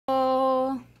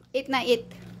Eat na, eat.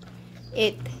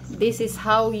 Eat. This is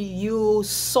how you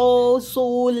so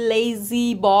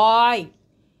lazy boy.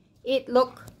 Eat,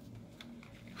 look.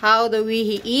 How the way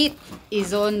he eat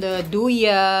is on the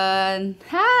duyan.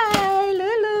 Hi,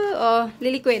 Lulu. Oh,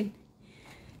 Lily Queen.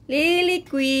 Lily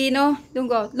Queen, oh. Don't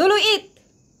go. Lulu, eat.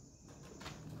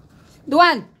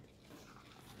 Duan.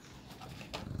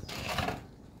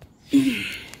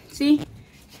 See?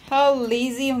 How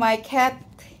lazy my cat.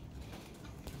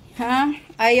 Huh?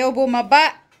 Ayaw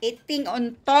bumaba. Eating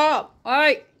on top.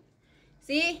 Alright.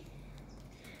 See?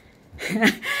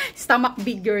 Stomach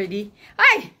big girly.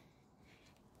 Ay!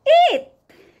 Eat!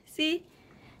 See?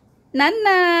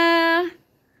 Nana!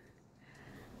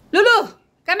 Lulu!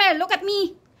 Come here, look at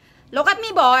me. Look at me,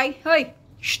 boy. Hey!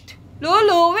 Shh!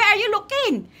 Lulu, where are you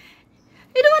looking?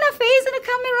 You don't want to face in the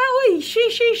camera. Oy,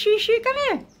 she. Come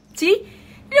here. See?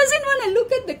 He doesn't want to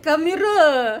look at the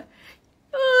camera.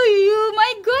 Oh,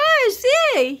 my gosh.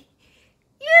 See?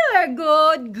 You're a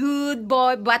good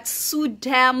boy, but so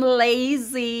damn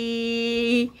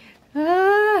lazy.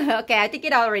 Okay, I take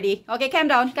it out already. Okay, calm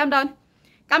down. Calm down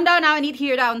now. I need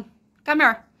here down. Come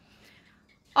here.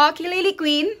 Okay, Lily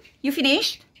Queen, you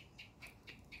finished?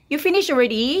 You finished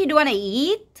already? Do you want to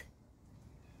eat?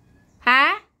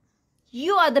 Huh?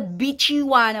 You are the bitchy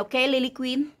one, okay, Lily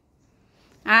Queen?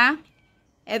 Huh?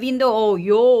 Even though, oh,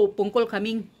 yo, Pungkol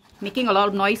coming. Making a lot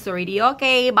of noise already.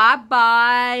 Okay,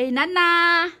 bye-bye.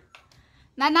 Nana!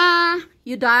 Nana,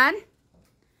 you done?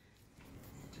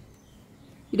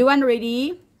 You done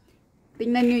already?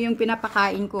 Tingnan nyo yung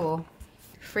pinapakain ko.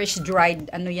 Fresh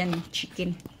dried, ano yan,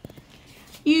 chicken.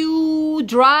 You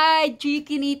dried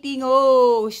chicken eating.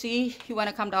 Oh, see? You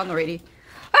wanna come down already?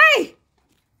 Hey!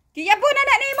 Kiyabo na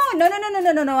mo.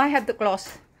 No. I have to close.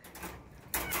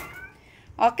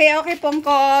 Okay,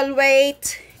 Pongkol.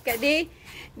 Wait. Kadi,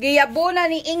 giyabo na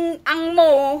ni ang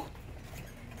mo.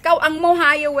 Ikaw ang mo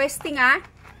hayo westing, ah.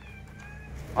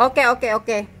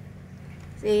 Okay.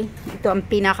 See, ito ang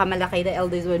pinakamalaki, the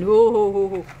eldest one.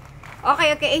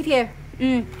 Okay, eat here.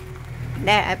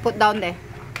 There, I put down there.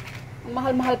 Ang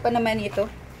mahal-mahal pa naman ito.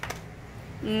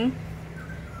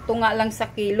 Ito nga lang sa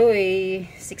kilo,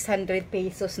 600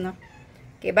 pesos na.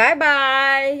 Okay,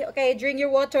 bye-bye. Okay, drink your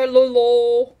water,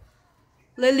 Lulu.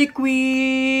 Lily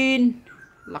Queen.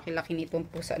 Laki-laki nitong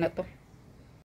pusa na to.